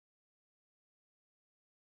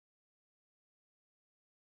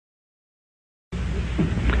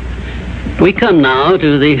We come now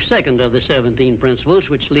to the second of the 17 principles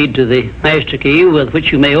which lead to the master key with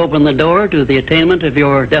which you may open the door to the attainment of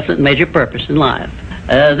your definite major purpose in life.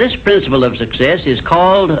 This principle of success is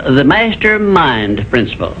called the Mastermind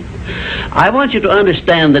principle. I want you to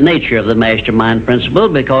understand the nature of the Mastermind principle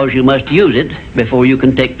because you must use it before you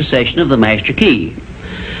can take possession of the master key.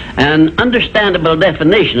 An understandable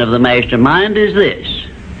definition of the Mastermind is this.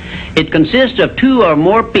 It consists of two or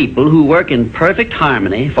more people who work in perfect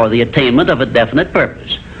harmony for the attainment of a definite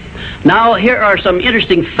purpose. Now, here are some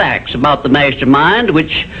interesting facts about the Mastermind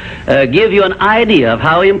which give you an idea of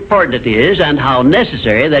how important it is and how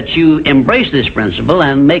necessary that you embrace this principle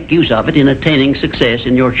and make use of it in attaining success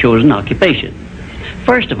in your chosen occupation.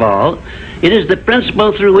 First of all, it is the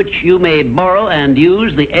principle through which you may borrow and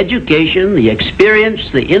use the education, the experience,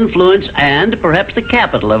 the influence, and perhaps the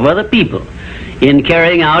capital of other people in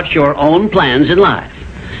carrying out your own plans in life.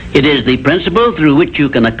 It is the principle through which you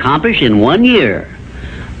can accomplish in 1 year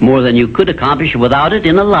more than you could accomplish without it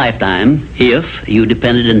in a lifetime if you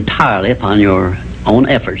depended entirely upon your own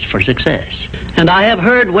efforts for success. And I have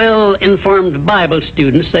heard well-informed Bible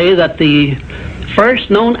students say that the first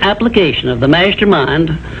known application of the Mastermind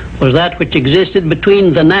was that which existed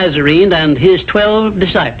between the Nazarene and his 12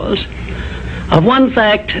 disciples. Of one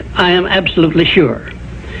fact I am absolutely sure.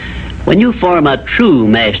 When you form a true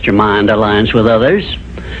Mastermind alliance with others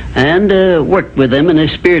and work with them in a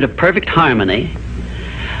spirit of perfect harmony,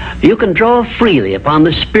 you can draw freely upon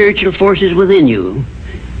the spiritual forces within you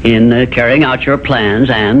in carrying out your plans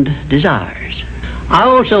and desires. I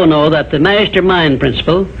also know that the Mastermind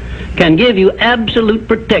principle can give you absolute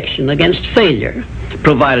protection against failure,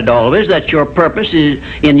 provided always that your purpose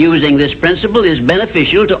in using this principle is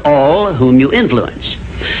beneficial to all whom you influence.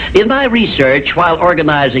 In my research while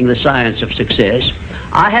organizing the science of success,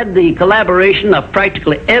 I had the collaboration of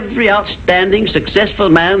practically every outstanding successful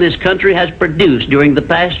man this country has produced during the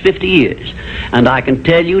past 50 years. And I can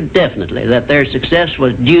tell you definitely that their success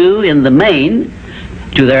was due in the main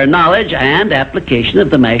to their knowledge and application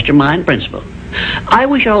of the Mastermind principle. I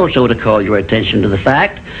wish also to call your attention to the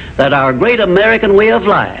fact that our great American way of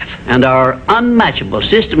life and our unmatchable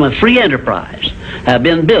system of free enterprise have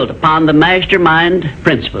been built upon the Mastermind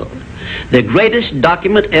principle. The greatest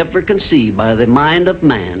document ever conceived by the mind of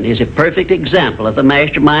man is a perfect example of the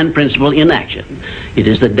Mastermind principle in action. It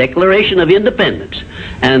is the Declaration of Independence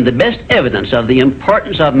and the best evidence of the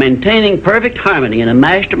importance of maintaining perfect harmony in a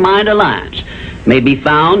Mastermind alliance may be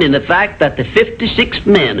found in the fact that the 56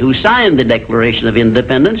 men who signed the Declaration of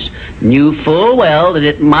Independence knew full well that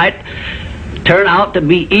it might turn out to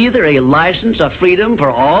be either a license of freedom for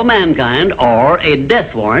all mankind or a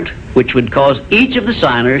death warrant which would cause each of the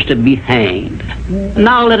signers to be hanged.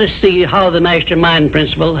 Now let us see how the Mastermind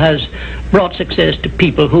principle has brought success to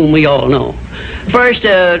people whom we all know. First,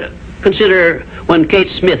 consider when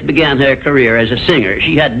Kate Smith began her career as a singer.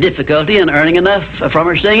 She had difficulty in earning enough from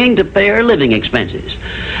her singing to pay her living expenses.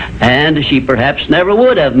 And she perhaps never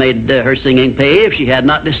would have made her singing pay if she had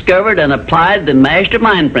not discovered and applied the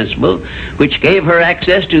Mastermind principle, which gave her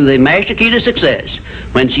access to the master key to success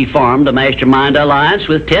when she formed a Mastermind alliance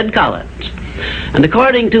with Ted Collins. And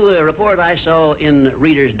according to a report I saw in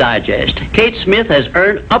Reader's Digest, Kate Smith has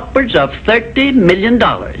earned upwards of $30 million,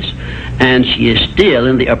 and she is still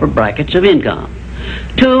in the upper brackets of income.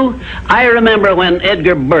 2, I remember when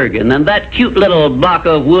Edgar Bergen and that cute little block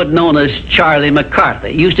of wood known as Charlie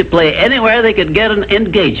McCarthy used to play anywhere they could get an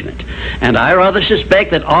engagement. And I rather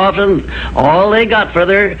suspect that often all they got for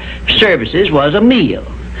their services was a meal.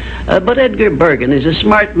 But Edgar Bergen is a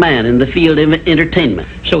smart man in the field of entertainment.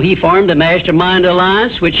 So he formed a Mastermind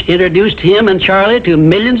alliance which introduced him and Charlie to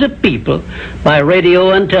millions of people by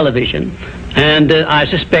radio and television. And I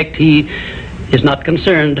suspect he is not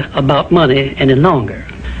concerned about money any longer.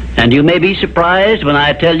 And you may be surprised when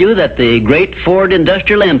I tell you that the great Ford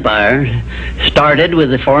industrial empire started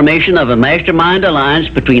with the formation of a Mastermind alliance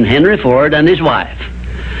between Henry Ford and his wife.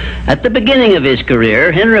 At the beginning of his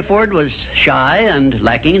career, Henry Ford was shy and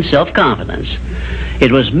lacking in self-confidence.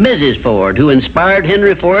 It was Mrs. Ford who inspired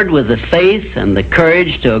Henry Ford with the faith and the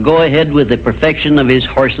courage to go ahead with the perfection of his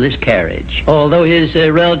horseless carriage. Although his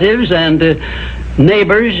relatives and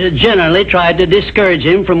neighbors generally tried to discourage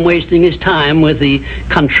him from wasting his time with the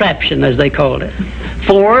contraption, as they called it.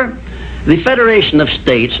 4, the Federation of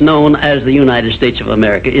States, known as the United States of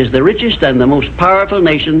America, is the richest and the most powerful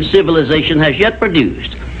nation civilization has yet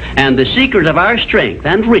produced. And the secret of our strength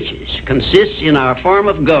and riches consists in our form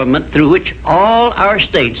of government through which all our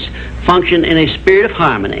states function in a spirit of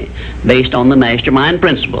harmony based on the Mastermind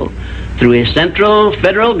principle through a central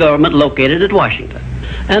federal government located at Washington.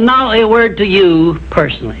 And now a word to you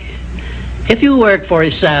personally. If you work for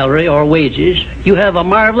a salary or wages, you have a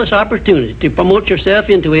marvelous opportunity to promote yourself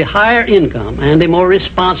into a higher income and a more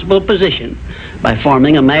responsible position by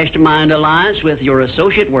forming a mastermind alliance with your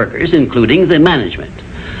associate workers, including the management.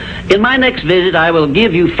 In my next visit, I will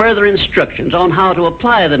give you further instructions on how to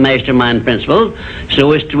apply the mastermind principle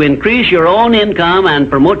so as to increase your own income and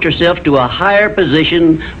promote yourself to a higher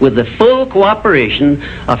position with the full cooperation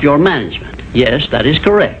of your management. Yes, that is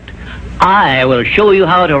correct. I will show you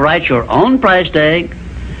how to write your own price tag,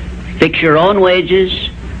 fix your own wages,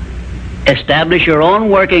 establish your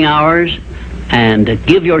own working hours, and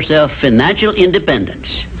give yourself financial independence.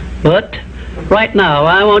 But right now,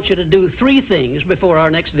 I want you to do 3 things before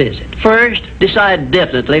our next visit. First, decide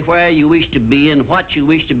definitely where you wish to be and what you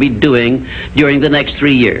wish to be doing during the next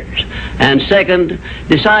 3 years. And second,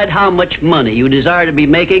 decide how much money you desire to be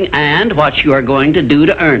making and what you are going to do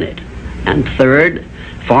to earn it. And third,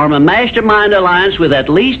 form a mastermind alliance with at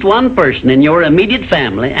least one person in your immediate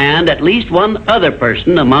family and at least one other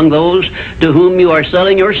person among those to whom you are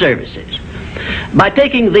selling your services. By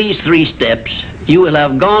taking these 3 steps, you will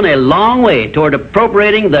have gone a long way toward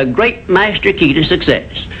appropriating the great master key to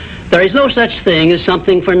success. There is no such thing as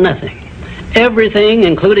something for nothing. Everything,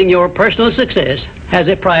 including your personal success, has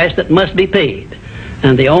a price that must be paid.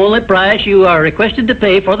 And the only price you are requested to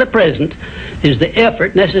pay for the present is the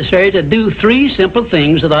effort necessary to do 3 simple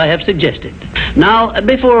things that I have suggested. Now,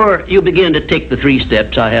 before you begin to take the 3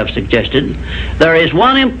 steps I have suggested, there is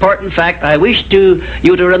one important fact I wish you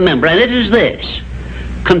to remember, and it is this.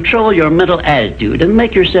 Control your mental attitude and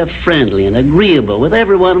make yourself friendly and agreeable with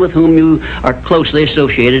everyone with whom you are closely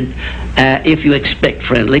associated if you expect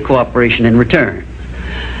friendly cooperation in return.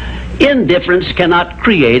 Indifference cannot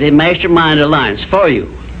create a mastermind alliance for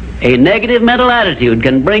you. A negative mental attitude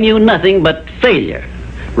can bring you nothing but failure.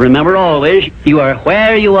 Remember always, you are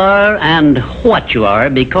where you are and what you are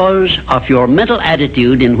because of your mental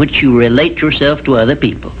attitude in which you relate yourself to other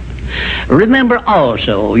people. Remember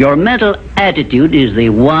also, your mental attitude is the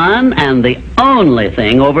one and the only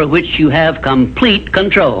thing over which you have complete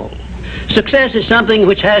control. Success is something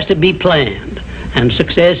which has to be planned. And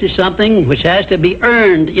success is something which has to be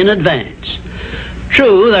earned in advance.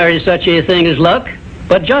 True, there is such a thing as luck,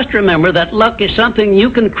 but just remember that luck is something you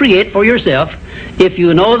can create for yourself if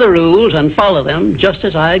you know the rules and follow them just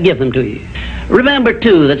as I give them to you. Remember,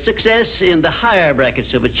 too, that success in the higher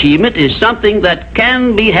brackets of achievement is something that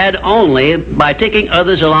can be had only by taking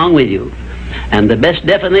others along with you. And the best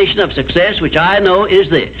definition of success, which I know, is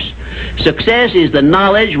this. Success is the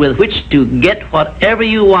knowledge with which to get whatever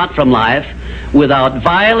you want from life without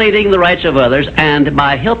violating the rights of others and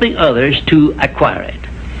by helping others to acquire it.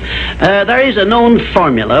 There is a known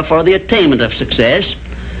formula for the attainment of success,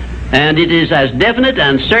 and it is as definite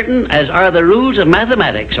and certain as are the rules of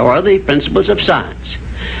mathematics or the principles of science.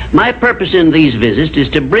 My purpose in these visits is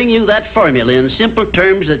to bring you that formula in simple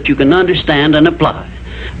terms that you can understand and apply.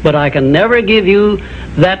 But I can never give you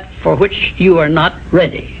that for which you are not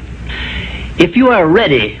ready. If you are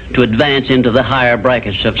ready to advance into the higher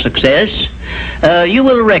brackets of success, you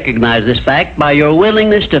will recognize this fact by your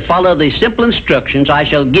willingness to follow the simple instructions I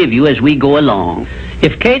shall give you as we go along.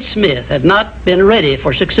 If Kate Smith had not been ready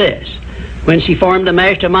for success when she formed a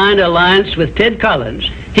mastermind alliance with Ted Collins,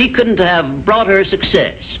 he couldn't have brought her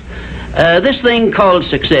success. This thing called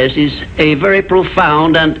success is a very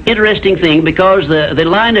profound and interesting thing because the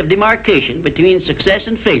line of demarcation between success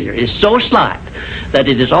and failure is so slight that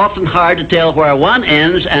it is often hard to tell where one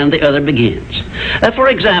ends and the other begins. For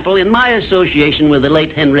example, in my association with the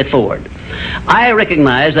late Henry Ford, I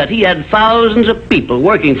recognized that he had thousands of people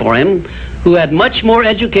working for him who had much more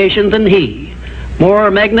education than he,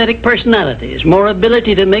 more magnetic personalities, more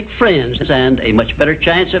ability to make friends, and a much better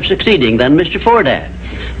chance of succeeding than Mr. Ford had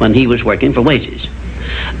when he was working for wages.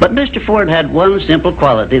 But Mr. Ford had one simple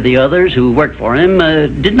quality the others who worked for him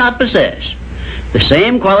did not possess. The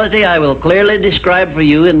same quality I will clearly describe for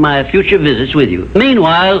you in my future visits with you.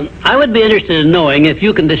 Meanwhile, I would be interested in knowing if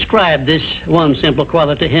you can describe this one simple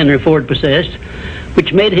quality Henry Ford possessed,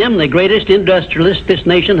 which made him the greatest industrialist this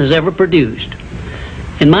nation has ever produced.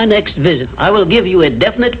 In my next visit, I will give you a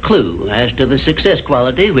definite clue as to the success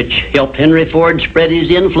quality which helped Henry Ford spread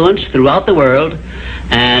his influence throughout the world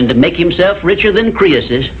and make himself richer than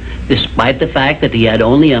Croesus, despite the fact that he had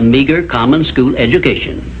only a meager common school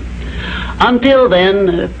education. Until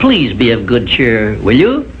then, please be of good cheer, will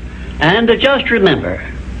you? And just remember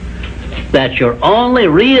that your only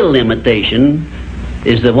real limitation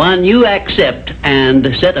is the one you accept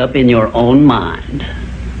and set up in your own mind.